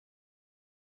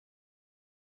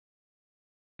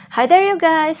Hi there you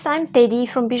guys, I'm Teddy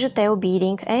from BijuTeo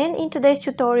Beading, and in today's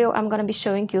tutorial I'm gonna be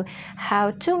showing you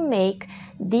how to make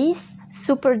these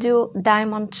Superduo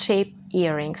diamond shaped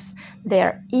earrings.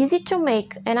 They're easy to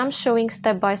make and I'm showing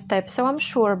step by step, so I'm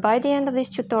sure by the end of this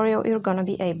tutorial you're gonna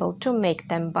be able to make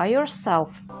them by yourself.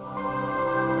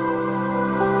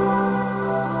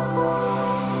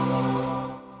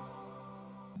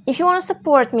 If you want to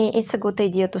support me, it's a good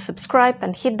idea to subscribe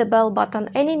and hit the bell button,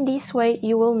 and in this way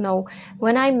you will know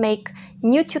when I make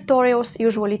new tutorials,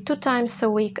 usually 2 times a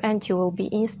week, and you will be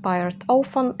inspired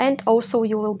often, and also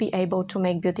you will be able to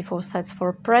make beautiful sets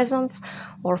for presents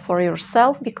or for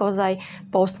yourself, because I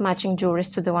post matching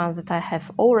jewelries to the ones that I have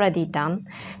already done.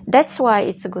 That's why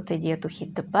it's a good idea to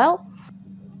hit the bell.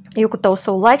 You could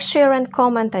also like, share and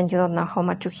comment, and you don't know how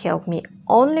much you help me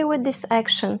only with this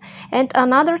action. And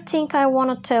another thing I want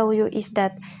to tell you is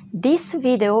that this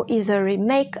video is a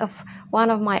remake of one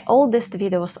of my oldest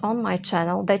videos on my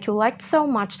channel that you liked so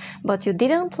much, but you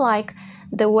didn't like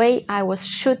the way I was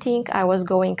shooting. I was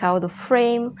going out of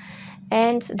frame,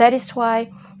 and that is why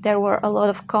there were a lot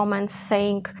of comments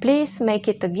saying please make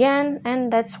it again,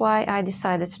 and that's why I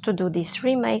decided to do this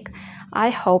remake. I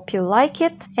hope you like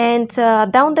it, and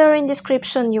down there in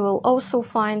description you will also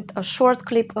find a short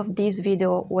clip of this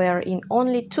video where in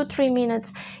only 2-3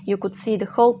 minutes you could see the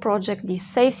whole project. This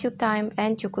saves you time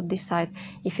and you could decide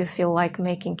if you feel like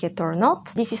making it or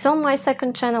not. This is on my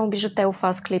second channel, BijuTeo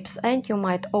Fast Clips, and you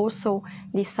might also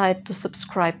decide to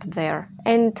subscribe there.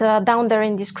 And down there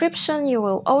in description you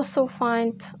will also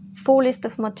find full list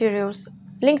of materials,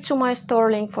 link to my store,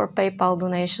 link for PayPal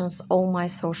donations, all my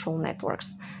social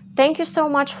networks. Thank you so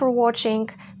much for watching.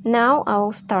 Now I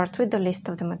will start with the list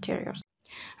of the materials.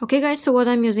 Okay guys, so what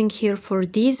I'm using here for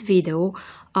this video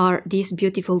are these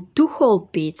beautiful 2-hole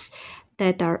beads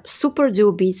that are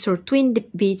Superduo beads or twin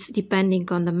beads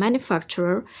depending on the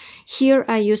manufacturer. Here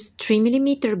I use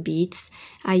 3mm beads.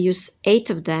 I use 8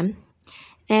 of them,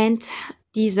 and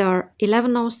these are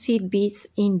 11/0 seed beads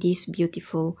in this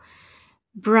beautiful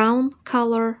brown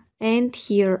color, and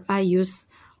here I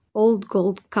use old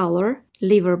gold color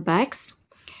lever backs.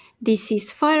 This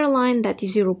is Fireline, that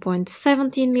is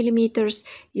 0.17mm.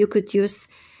 You could use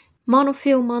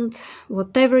monofilament,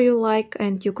 whatever you like,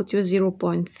 and you could use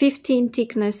 0.15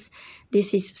 thickness.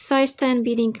 This is size 10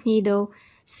 beading needle,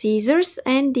 scissors,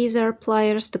 and these are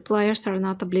pliers. The pliers are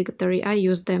not obligatory. I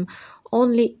use them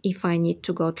only if I need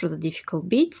to go through the difficult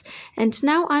beads. And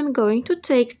now I'm going to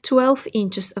take 12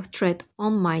 inches of thread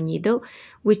on my needle,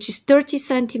 which is 30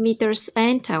 centimeters,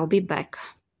 and I'll be back.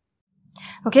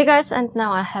 Okay guys, and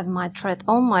now I have my thread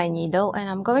on my needle, and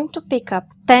I'm going to pick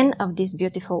up 10 of these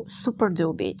beautiful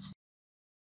Superduo beads.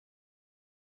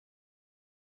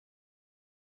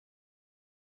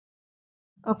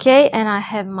 Okay, and I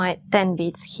have my 10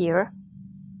 beads here.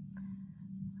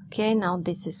 Okay, now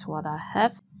this is what I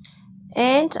have.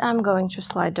 And I'm going to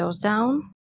slide those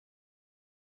down.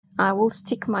 I will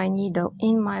stick my needle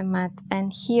in my mat,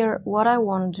 and here what I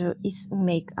want to do is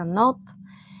make a knot,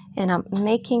 and I'm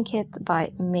making it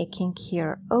by making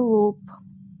here a loop,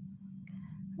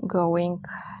 going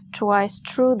twice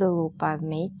through the loop I've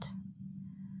made.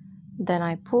 Then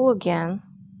I pull again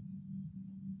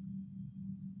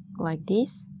like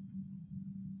this,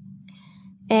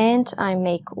 and I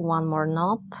make one more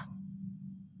knot.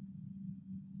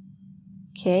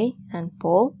 Okay, and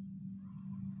pull.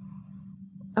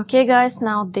 Okay guys,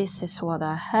 now this is what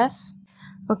I have.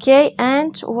 Okay,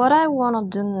 and what I want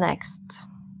to do next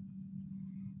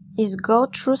is go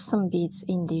through some beads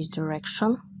in this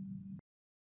direction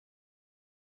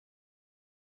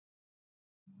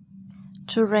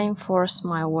to reinforce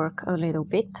my work a little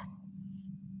bit.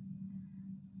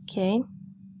 Okay.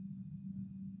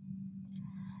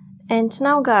 And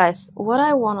now guys, what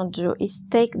I want to do is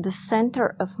take the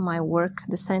center of my work,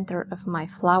 the center of my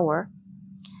flower,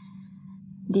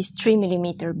 this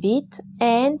 3mm bead,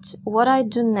 and what I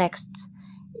do next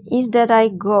is that I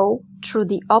go through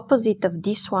the opposite of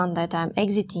this one that I'm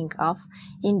exiting off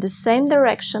in the same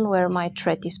direction where my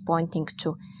thread is pointing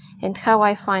to. And how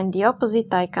I find the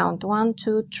opposite, I count 1,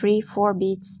 2, 3, 4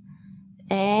 beads,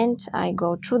 and I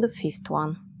go through the 5th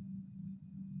one.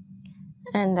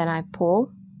 And then I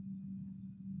pull.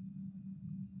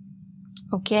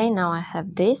 Okay, now I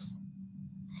have this.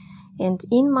 And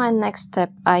in my next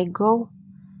step, I go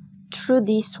through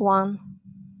this one,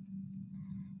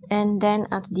 and then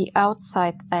at the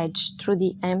outside edge through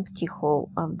the empty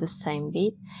hole of the same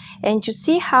bead. And you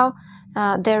see how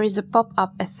there is a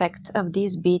pop-up effect of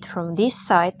this bead from this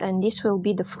side, and this will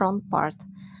be the front part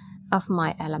of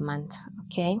my element.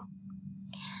 Okay,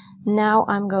 now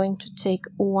I'm going to take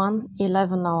one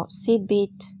 11/0 seed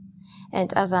bead,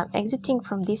 And as I'm exiting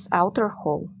from this outer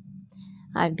hole,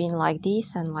 I've been like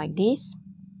this and like this,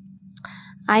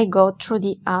 I go through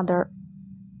the other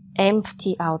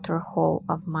empty outer hole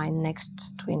of my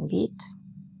next twin bead,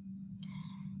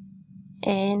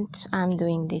 and I'm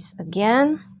doing this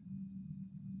again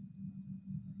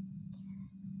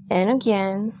and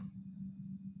again,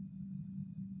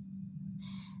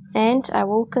 and I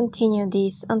will continue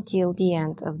this until the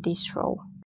end of this row.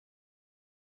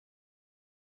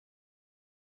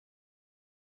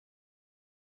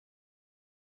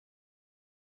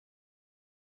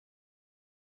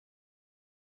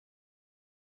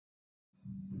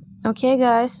 Okay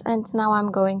guys, and now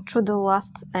I'm going through the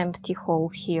last empty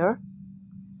hole here,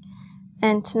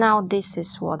 and now this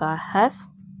is what I have.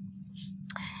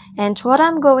 And what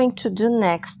I'm going to do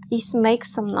next is make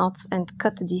some knots and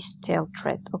cut this tail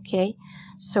thread, okay?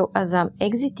 So as I'm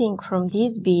exiting from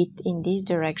this bead in this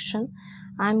direction,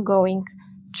 I'm going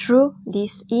through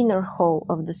this inner hole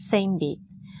of the same bead.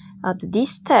 At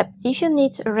this step, if you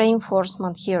need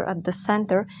reinforcement here at the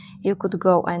center, you could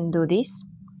go and do this.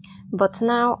 But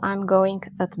now I'm going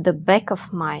at the back of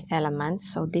my element,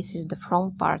 so this is the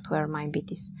front part where my bead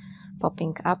is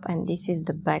popping up, and this is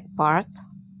the back part.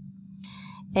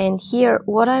 And here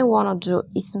what I want to do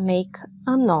is make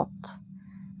a knot.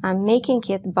 I'm making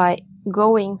it by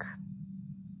going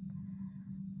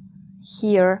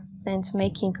here and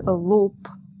making a loop,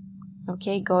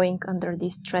 okay, going under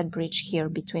this thread bridge here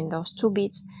between those two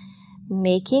beads,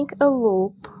 making a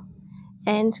loop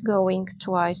and going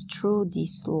twice through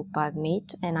this loop I've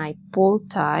made, and I pull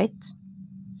tight.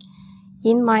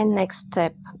 In my next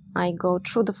step I go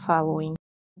through the following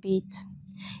bead,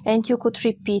 and you could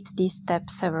repeat this step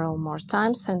several more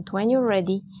times, and when you're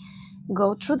ready,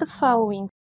 go through the following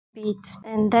bead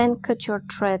and then cut your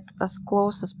thread as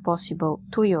close as possible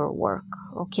to your work,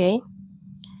 okay?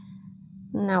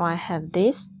 Now I have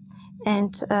this,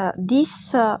 and this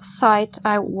side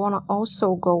I want to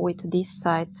also go with this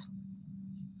side,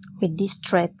 with this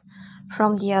thread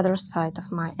from the other side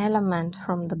of my element,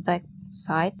 from the back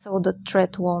side, so the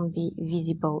thread won't be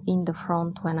visible in the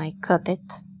front when I cut it.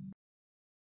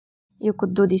 You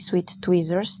could do this with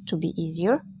tweezers to be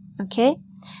easier, okay?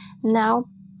 Now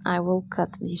I will cut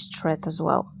this thread as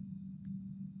well,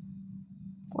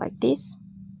 like this.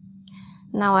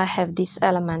 Now I have this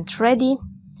element ready.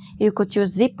 You could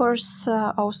use zippers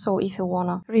also if you want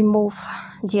to remove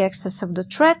the excess of the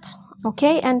thread,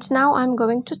 okay? And now I'm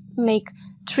going to make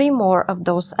 3 more of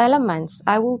those elements.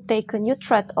 I will take a new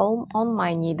thread on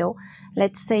my needle,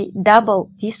 let's say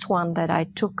double this one that I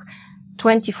took,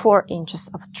 24 inches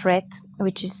of thread,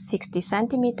 which is 60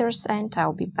 centimeters, and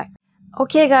I'll be back.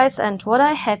 Okay guys, and what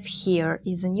I have here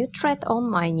is a new thread on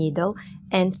my needle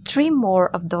and 3 more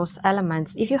of those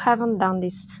elements. If you haven't done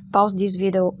this, pause this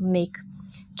video, make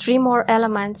 3 more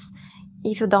elements.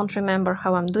 If you don't remember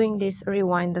how I'm doing this,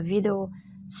 rewind the video,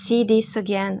 see this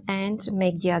again and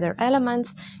make the other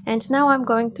elements. And now I'm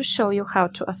going to show you how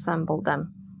to assemble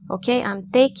them. Okay, I'm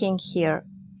taking here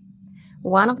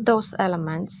one of those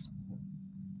elements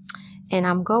and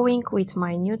I'm going with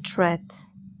my new thread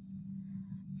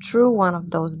through one of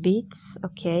those beads,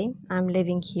 okay? I'm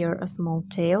leaving here a small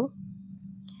tail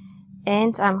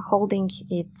and I'm holding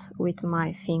it with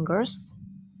my fingers.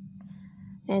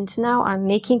 And now I'm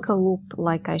making a loop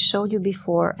like I showed you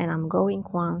before, and I'm going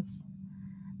once,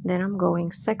 then I'm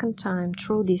going second time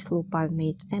through this loop I've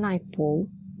made and I pull.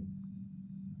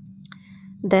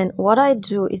 Then what I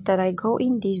do is that I go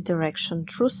in this direction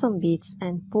through some beads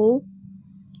and pull,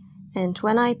 and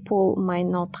when I pull, my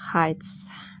knot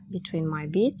hides between my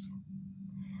beads.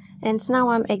 And now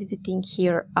I'm exiting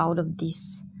here out of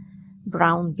this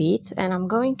brown bead, and I'm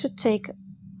going to take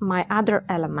my other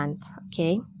element,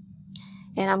 okay?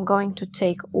 And I'm going to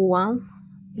take one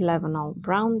 11/0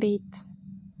 brown bead,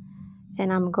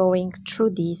 and I'm going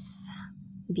through this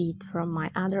bead from my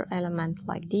other element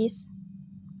like this,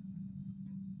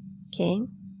 okay?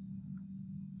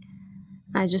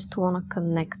 I just want to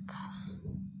connect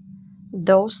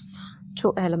those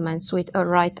 2 elements with a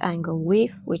right angle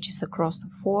weave, which is across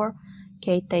 4,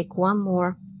 okay? Take one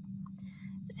more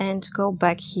and go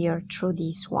back here through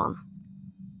this one,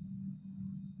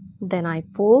 then I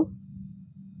pull.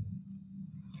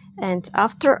 And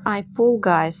after I pull,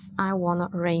 guys, I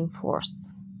want to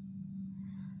reinforce.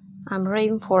 I'm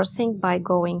reinforcing by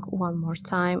going one more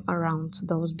time around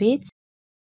those beads.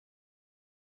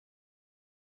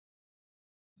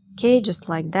 Okay, just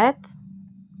like that.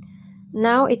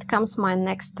 Now it comes my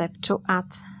next step to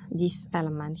add this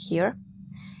element here.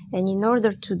 And in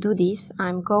order to do this,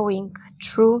 I'm going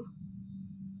through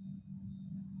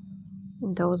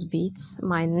those beads,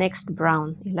 my next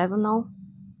brown 11/0,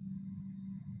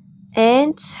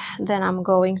 and then I'm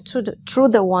going to through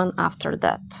the one after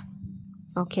that.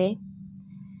 Okay,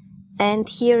 and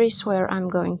here is where I'm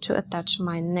going to attach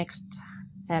my next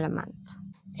element.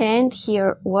 And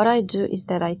here what I do is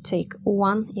that I take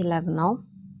one 11-0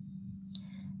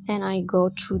 and I go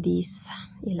through this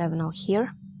 11-0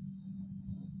 here.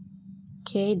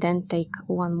 Okay, then take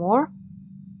one more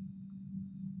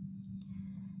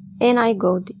and I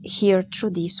go here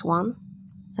through this one.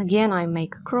 Again, I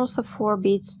make a cross of 4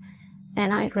 beads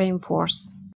and I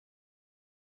reinforce.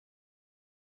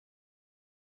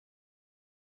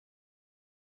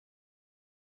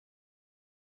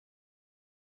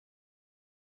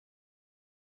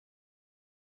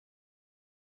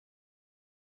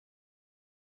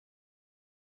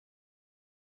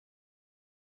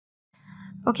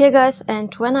 Okay guys,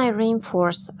 and when I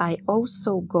reinforce, I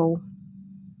also go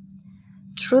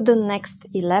through the next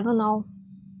 11-0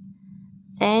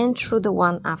 and through the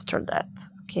one after that.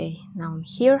 Okay, now I'm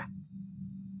here.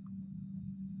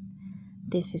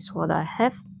 This is what I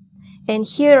have. And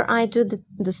here I do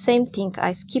the same thing.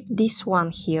 I skip this one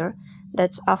here.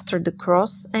 That's after the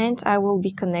cross, and I will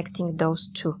be connecting those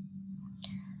two.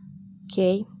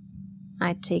 Okay,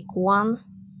 I take one,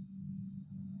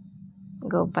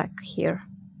 go back here.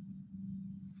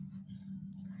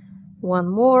 One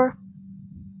more.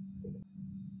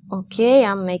 Okay,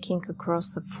 I'm making a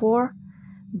cross of 4,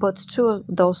 but 2 of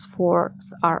those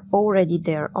 4s are already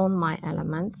there on my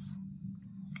elements.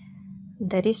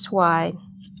 That is why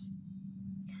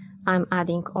I'm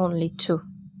adding only 2.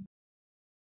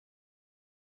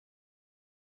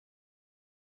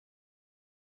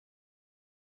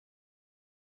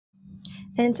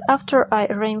 And after I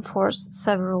reinforce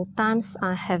several times,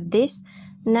 I have this.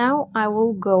 Now I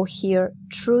will go here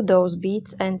through those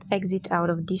beads and exit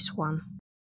out of this one.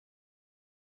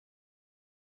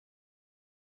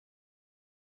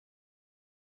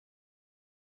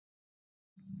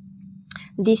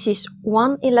 This is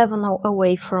one 11-0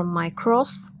 away from my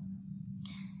cross,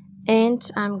 and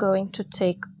I'm going to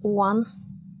take one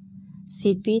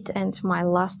seed bead and my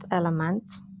last element,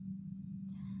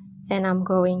 and I'm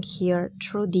going here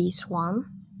through this one,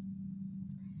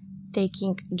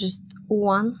 taking just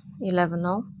one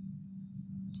 11-0,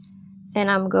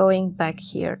 and I'm going back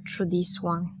here through this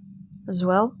one as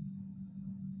well.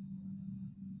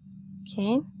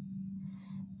 Okay,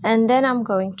 and then I'm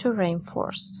going to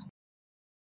reinforce.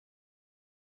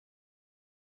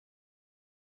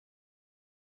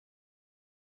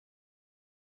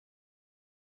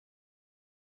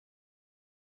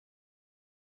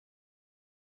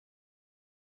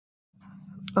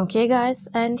 Okay guys,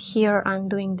 and here I'm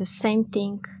doing the same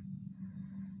thing.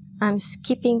 I'm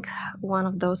skipping one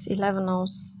of those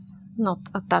 11-0s, not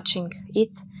attaching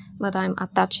it, but I'm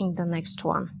attaching the next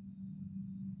one.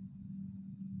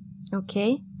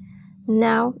 Okay,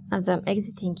 now as I'm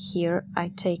exiting here,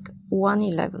 I take one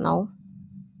 11-0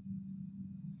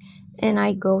 and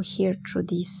I go here through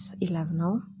this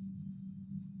 11-0.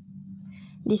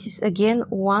 This is again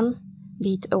one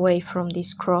bead away from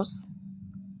this cross,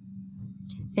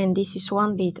 and this is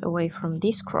one bead away from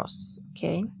this cross.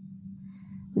 Okay,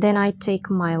 then I take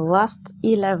my last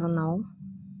 11-0,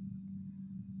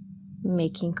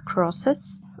 making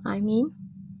crosses,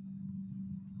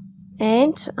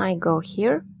 and I go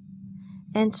here,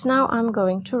 and now I'm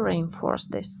going to reinforce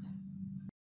this.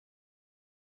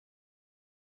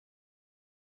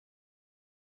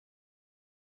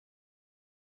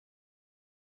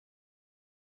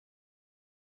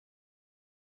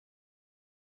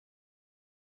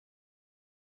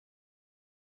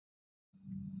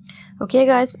 Okay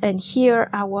guys, and here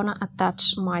I want to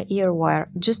attach my ear wire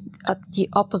just at the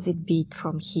opposite bead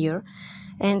from here.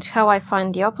 And how I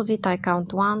find the opposite, I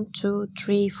count 1, 2,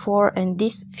 3, 4, and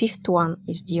this 5th one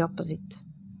is the opposite.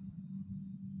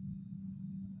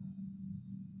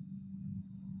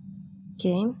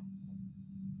 Okay,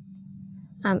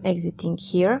 I'm exiting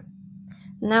here.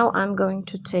 Now I'm going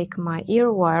to take my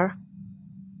ear wire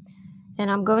and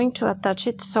I'm going to attach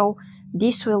it, so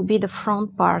this will be the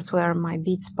front part where my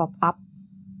beads pop up.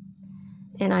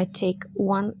 And I take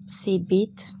one seed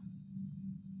bead,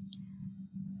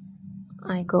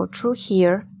 I go through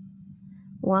here,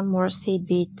 one more seed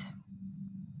bead,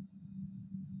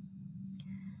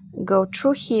 go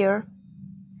through here,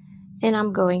 and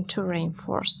I'm going to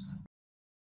reinforce.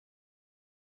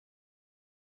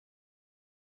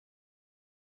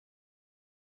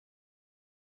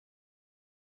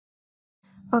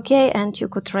 Okay, and you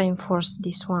could reinforce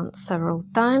this one several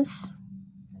times.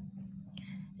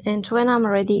 And when I'm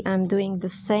ready, I'm doing the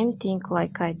same thing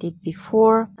like I did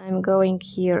before. I'm going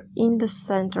here in the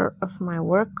center of my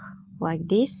work, like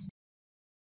this.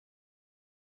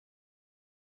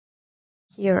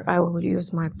 Here I will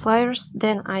use my pliers,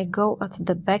 then I go at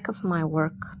the back of my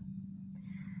work.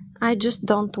 I just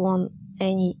don't want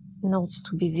any notes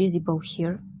to be visible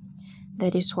here.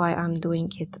 That is why I'm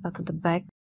doing it at the back.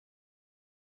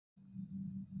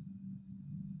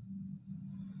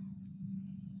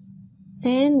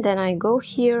 And then I go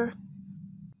here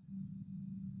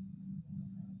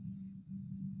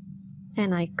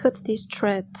and I cut this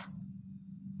thread,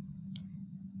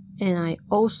 and I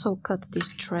also cut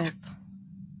this thread.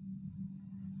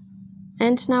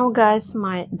 And now guys,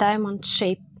 my diamond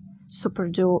shaped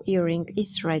Superduo earring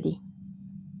is ready.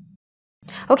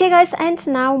 Okay guys, and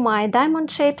now my diamond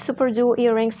shaped Superduo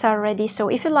earrings are ready. So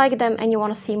if you like them and you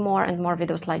want to see more and more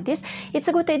videos like this, it's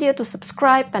a good idea to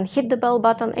subscribe and hit the bell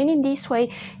button, and in this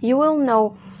way you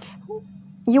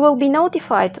will be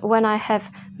notified when I have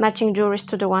matching jewelries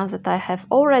to the ones that I have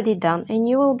already done, and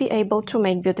you will be able to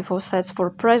make beautiful sets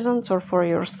for presents or for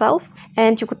yourself.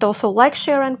 And you could also like,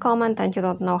 share and comment, and you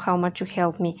don't know how much you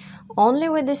help me only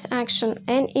with this action.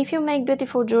 And if you make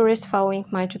beautiful jewelries following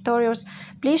my tutorials,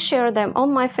 please share them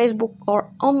on my Facebook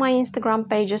or on my Instagram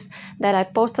pages that I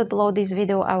posted below this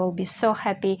video. I will be so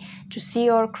happy to see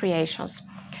your creations.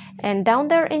 And down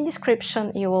there in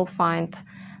description you will find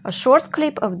a short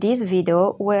clip of this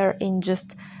video where in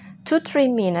just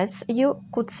 2-3 minutes you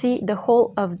could see the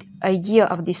whole of the idea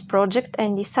of this project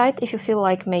and decide if you feel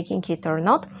like making it or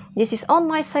not. This is on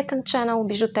my second channel,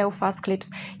 BijuTeo Fast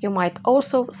Clips. You might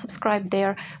also subscribe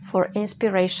there for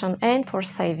inspiration and for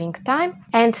saving time.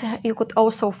 And you could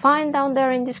also find down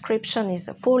there in description is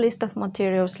a full list of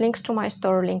materials, links to my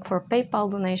store, link for PayPal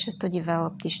donations to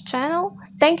develop this channel.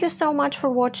 Thank you so much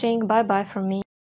for watching. Bye bye from me.